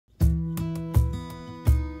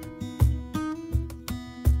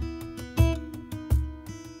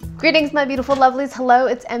Greetings, my beautiful lovelies. Hello,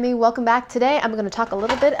 it's Emmy. Welcome back. Today I'm going to talk a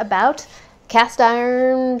little bit about cast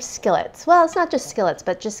iron skillets. Well, it's not just skillets,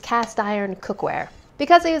 but just cast iron cookware.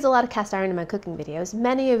 Because I use a lot of cast iron in my cooking videos,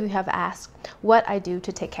 many of you have asked what I do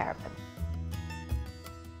to take care of it.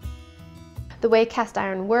 The way cast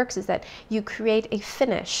iron works is that you create a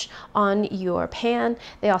finish on your pan.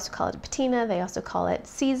 They also call it a patina, they also call it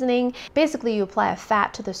seasoning. Basically, you apply a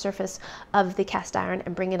fat to the surface of the cast iron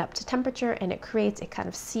and bring it up to temperature, and it creates a kind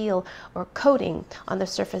of seal or coating on the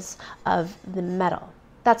surface of the metal.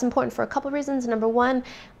 That's important for a couple reasons. Number one,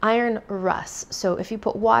 iron rusts. So if you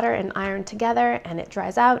put water and iron together and it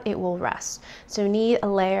dries out, it will rust. So you need a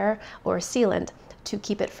layer or a sealant to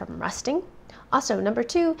keep it from rusting. Also, number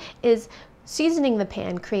two is seasoning the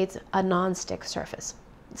pan creates a non-stick surface.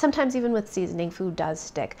 Sometimes even with seasoning, food does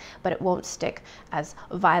stick, but it won't stick as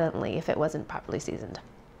violently if it wasn't properly seasoned.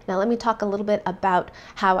 Now let me talk a little bit about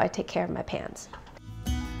how I take care of my pans.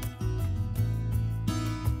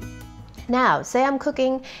 Now, say I'm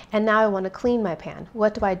cooking and now I want to clean my pan.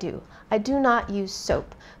 What do? I do not use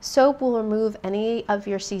soap. Soap will remove any of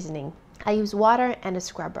your seasoning. I use water and a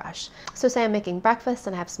scrub brush. So say I'm making breakfast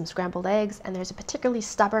and I have some scrambled eggs and there's a particularly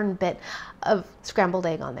stubborn bit of scrambled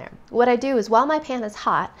egg on there. What I do is while my pan is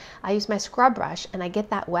hot, I use my scrub brush and I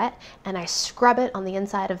get that wet and I scrub it on the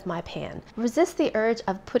inside of my pan. Resist the urge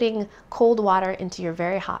of putting cold water into your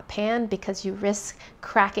very hot pan because you risk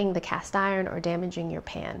cracking the cast iron or damaging your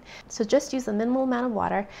pan. So just use a minimal amount of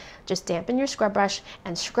water, just dampen your scrub brush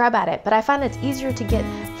and scrub at it. But I find it's easier to get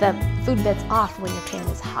the food bits off when your pan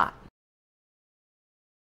is hot.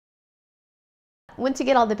 Once you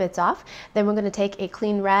get all the bits off, then we're going to take a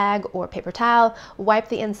clean rag or paper towel, wipe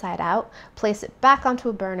the inside out, place it back onto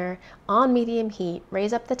a burner on medium heat,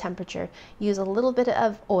 raise up the temperature, use a little bit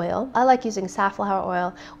of oil. I like using safflower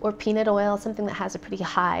oil or peanut oil, something that has a pretty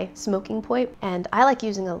high smoking point. And I like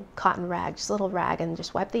using a cotton rag, just a little rag, and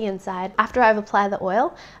just wipe the inside. After I've applied the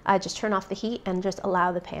oil, I just turn off the heat and just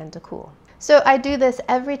allow the pan to cool. So I do this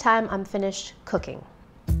every time I'm finished cooking.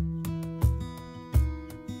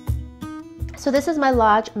 So this is my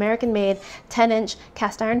Lodge American-made 10-inch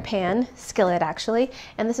cast iron pan, skillet actually,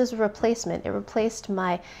 and this is a replacement. It replaced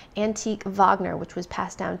my antique Wagner, which was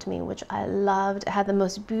passed down to me, which I loved. It had the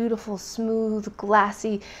most beautiful, smooth,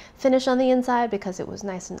 glassy finish on the inside because it was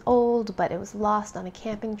nice and old, but it was lost on a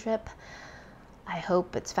camping trip. I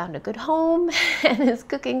hope it's found a good home and is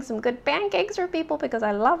cooking some good pancakes for people because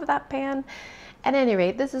I love that pan. At any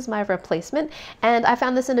rate, this is my replacement, and I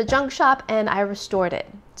found this in a junk shop and I restored it.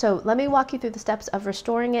 So let me walk you through the steps of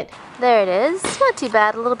restoring it. There it is. It's not too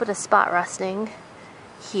bad, a little bit of spot rusting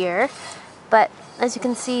here, but as you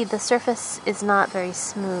can see, the surface is not very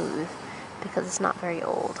smooth because it's not very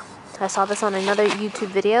old. I saw this on another YouTube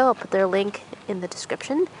video. I'll put their link in the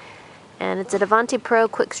description. And it's an Avanti Pro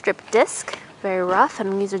quick strip disc, very rough. I'm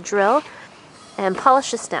going to use a drill and polish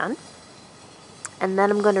this down. And then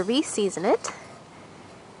I'm going to re-season it.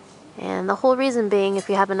 And the whole reason being, if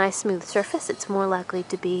you have a nice smooth surface, it's more likely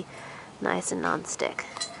to be nice and non-stick.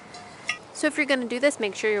 So if you're going to do this,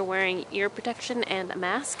 make sure you're wearing ear protection and a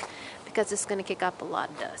mask because it's going to kick up a lot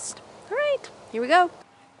of dust. All right, here we go.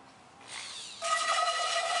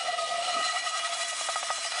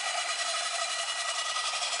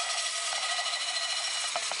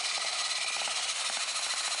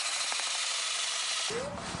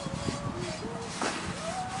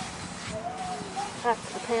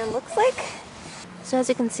 That's what the pan looks like. So as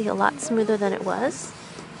you can see, a lot smoother than it was.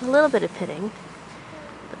 A little bit of pitting,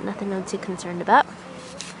 but nothing I'm too concerned about.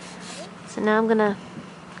 So now I'm gonna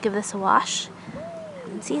give this a wash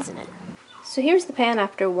and season it. So here's the pan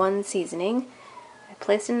after one seasoning. I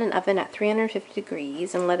placed it in an oven at 350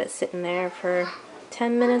 degrees and let it sit in there for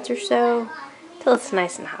 10 minutes or so till it's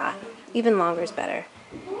nice and hot. Even longer is better.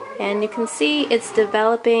 And you can see it's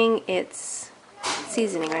developing its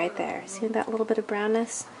seasoning right there. See that little bit of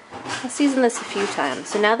brownness? I'll season this a few times.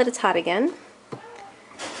 So now that it's hot again,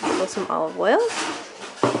 I'll put some olive oil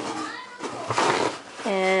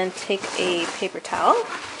and take a paper towel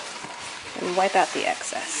and wipe out the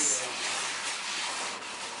excess.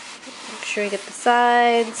 Make sure you get the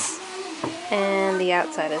sides and the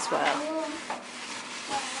outside as well.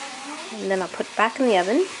 And then I'll put it back in the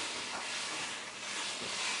oven.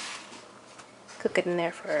 Cook it in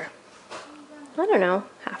there for, I don't know,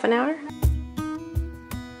 half an hour.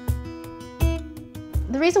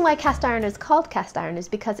 The reason why cast iron is called cast iron is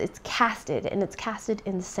because it's casted, and it's casted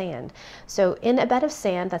in sand. So in a bed of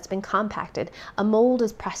sand that's been compacted, a mold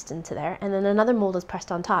is pressed into there, and then another mold is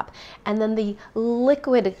pressed on top, and then the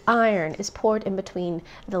liquid iron is poured in between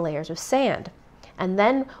the layers of sand. And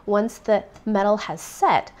then once the metal has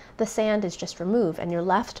set, the sand is just removed and you're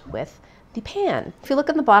left with the pan. If you look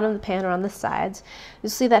at the bottom of the pan or on the sides, you'll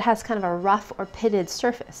see that it has kind of a rough or pitted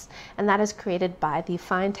surface, and that is created by the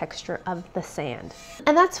fine texture of the sand.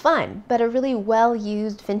 And that's fine, but a really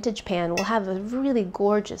well-used vintage pan will have a really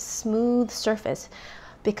gorgeous, smooth surface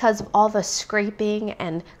because of all the scraping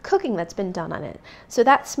and cooking that's been done on it. So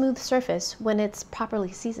that smooth surface, when it's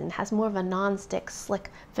properly seasoned, has more of a non-stick,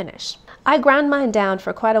 slick finish. I ground mine down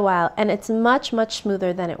for quite a while, and it's much, much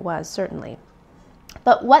smoother than it was, certainly.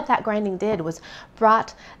 But what that grinding did was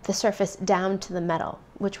brought the surface down to the metal,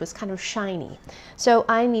 which was kind of shiny. So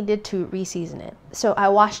I needed to re-season it. So I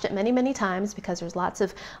washed it many, many times because there's lots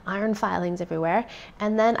of iron filings everywhere.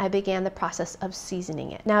 And then I began the process of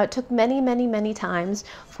seasoning it. Now it took many, many, many times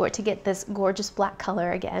for it to get this gorgeous black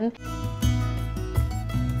color again.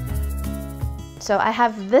 So I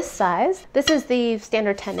have this size. This is the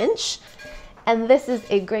standard 10-inch. And this is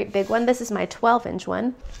a great big one. This is my 12-inch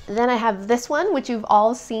one. Then I have this one, which you've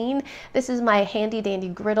all seen. This is my handy dandy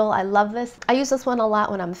griddle. I love this. I use this one a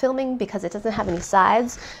lot when I'm filming because it doesn't have any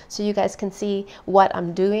sides, so you guys can see what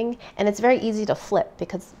I'm doing. And it's very easy to flip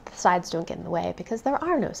because the sides don't get in the way because there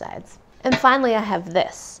are no sides. And finally, I have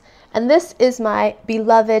this. And this is my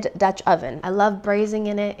beloved Dutch oven. I love braising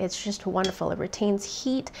in it. It's just wonderful. It retains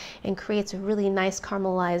heat and creates a really nice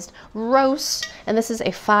caramelized roast. And this is a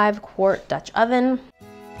 5-quart Dutch oven.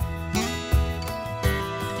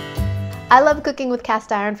 I love cooking with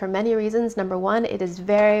cast iron for many reasons. Number one, it is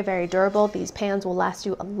very, very durable. These pans will last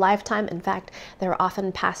you a lifetime. In fact, they're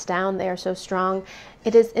often passed down. They are so strong.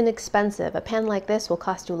 It is inexpensive. A pan like this will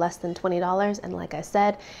cost you less than $20. And like I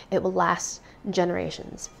said, it will last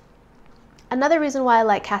generations. Another reason why I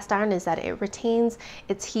like cast iron is that it retains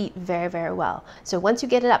its heat very, very well. So once you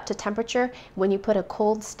get it up to temperature, when you put a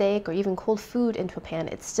cold steak or even cold food into a pan,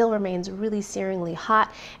 it still remains really searingly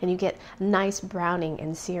hot and you get nice browning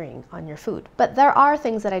and searing on your food. But there are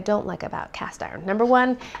things that I don't like about cast iron. Number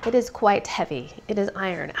one, it is quite heavy. It is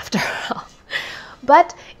iron after all.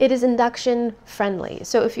 But it is induction friendly.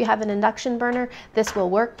 So if you have an induction burner, this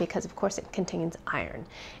will work because of course it contains iron.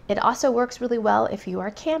 It also works really well if you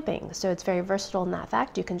are camping. So it's very versatile in that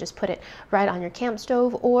fact. You can just put it right on your camp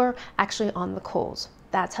stove or actually on the coals.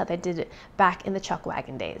 That's how they did it back in the chuck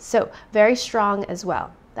wagon days. So very strong as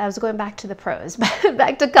well. I was going back to the pros,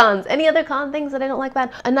 back to cons. Any other con things that I don't like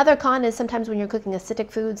about? Another con is sometimes when you're cooking acidic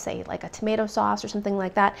food, say like a tomato sauce or something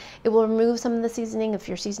like that, it will remove some of the seasoning if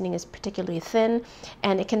your seasoning is particularly thin,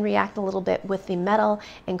 and it can react a little bit with the metal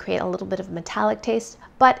and create a little bit of metallic taste.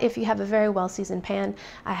 But if you have a very well seasoned pan,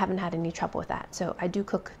 I haven't had any trouble with that. So I do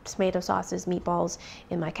cook tomato sauces, meatballs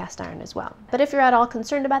in my cast iron as well. But if you're at all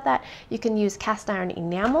concerned about that, you can use cast iron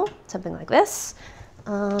enamel, something like this.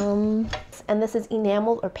 And this is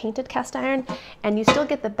enamel or painted cast iron, and you still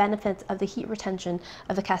get the benefits of the heat retention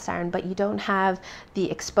of the cast iron, but you don't have the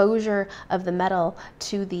exposure of the metal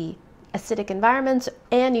to the acidic environments,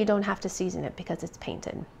 and you don't have to season it because it's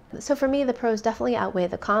painted. So for me, the pros definitely outweigh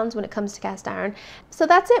the cons when it comes to cast iron. So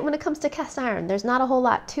that's it when it comes to cast iron. There's not a whole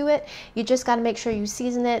lot to it. You just got to make sure you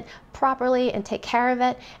season it properly and take care of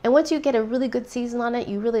it. And once you get a really good season on it,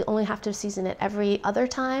 you really only have to season it every other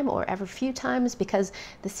time or every few times because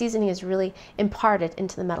the seasoning is really imparted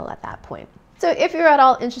into the metal at that point. So if you're at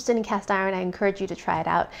all interested in cast iron, I encourage you to try it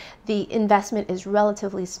out. The investment is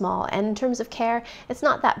relatively small, and in terms of care, it's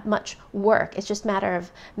not that much work. It's just a matter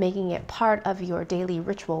of making it part of your daily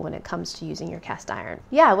ritual when it comes to using your cast iron.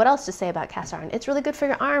 Yeah, what else to say about cast iron? It's really good for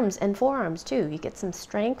your arms and forearms too. You get some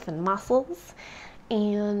strength and muscles,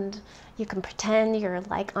 and you can pretend you're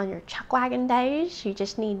like on your chuck wagon days. You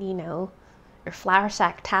just need, you know, your flour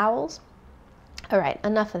sack towels. All right,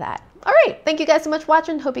 enough of that. All right, thank you guys so much for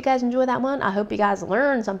watching. Hope you guys enjoyed that one. I hope you guys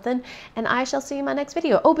learned something, and I shall see you in my next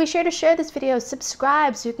video. Oh, be sure to share this video,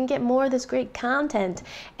 subscribe so you can get more of this great content,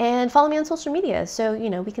 and follow me on social media so, you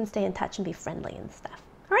know, we can stay in touch and be friendly and stuff.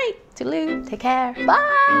 All right, toodaloo, take care,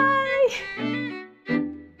 bye!